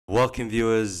Welcome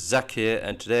viewers, Zach here,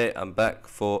 and today I'm back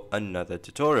for another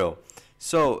tutorial.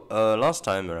 So last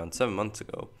time, around 7 months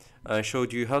ago, I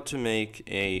showed you how to make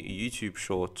a YouTube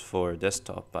short for a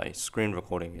desktop by screen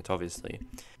recording it, obviously.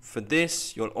 For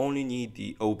this, you'll only need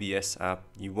the OBS app.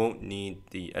 You won't need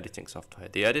the editing software.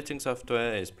 The editing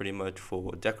software is pretty much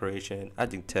for decoration,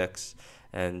 adding text,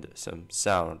 and some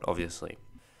sound, obviously.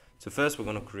 So first we're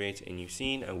going to create a new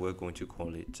scene and we're going to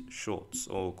call it shorts,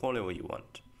 or call it what you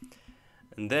want.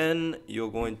 And then you're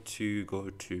going to go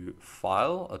to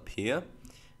File up here,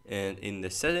 and in the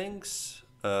settings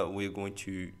we're going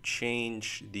to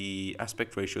change the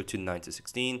aspect ratio to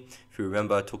 9:16. If you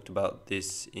remember, I talked about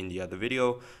this in the other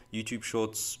video. YouTube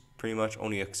Shorts pretty much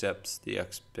only accepts the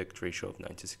aspect ratio of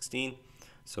 9:16,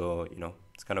 so you know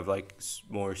it's kind of like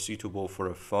more suitable for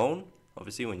a phone,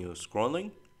 obviously, when you're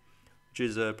scrolling, which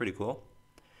is pretty cool.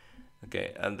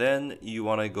 Okay, and then you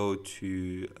want to go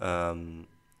to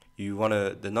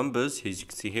the numbers. As you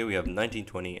can see here, we have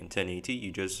 1920 and 1080.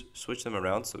 You just switch them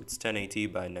around, so it's 1080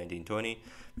 by 1920.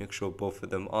 Make sure both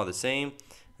of them are the same,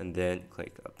 and then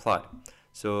click apply.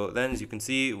 So then, as you can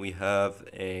see, we have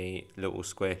a little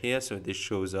square here, so this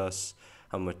shows us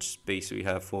how much space we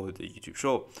have for the YouTube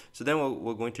short. So then what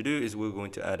we're going to do is we're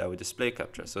going to add our display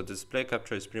capture. So display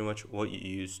capture is pretty much what you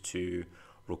use to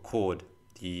record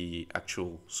the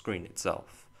actual screen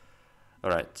itself.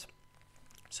 Alright,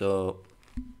 so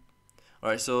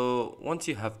once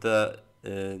you have that,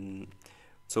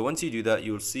 so once you do that,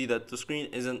 you'll see that the screen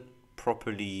isn't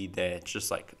properly there. It's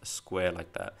just like a square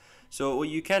like that. So what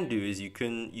you can do is you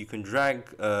can drag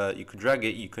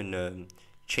it. You can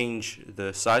change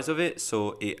the size of it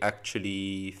so it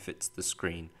actually fits the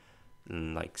screen,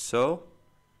 like so.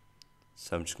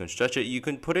 So I'm just going to stretch it. You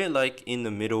can put it like in the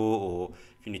middle, or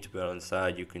if you need to put it on the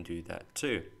side, you can do that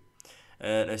too.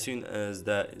 And as soon as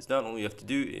that is done, all you have to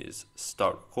do is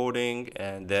start recording,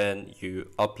 and then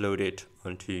you upload it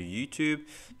onto YouTube.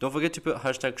 Don't forget to put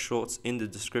hashtag shorts in the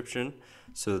description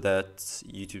so that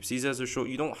YouTube sees it as a short.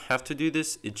 You don't have to do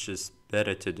this, it's just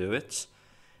better to do it.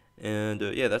 And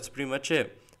yeah, that's pretty much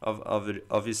it.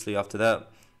 Obviously after that,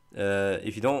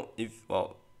 if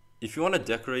you want to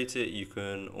decorate it, you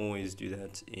can always do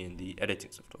that in the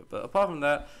editing software. But apart from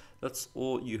that, that's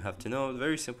all you have to know.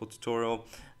 Very simple tutorial,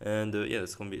 and yeah,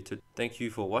 that's gonna be it. Thank you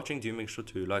for watching. Do make sure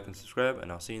to like and subscribe,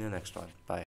 and I'll see you in the next one. Bye.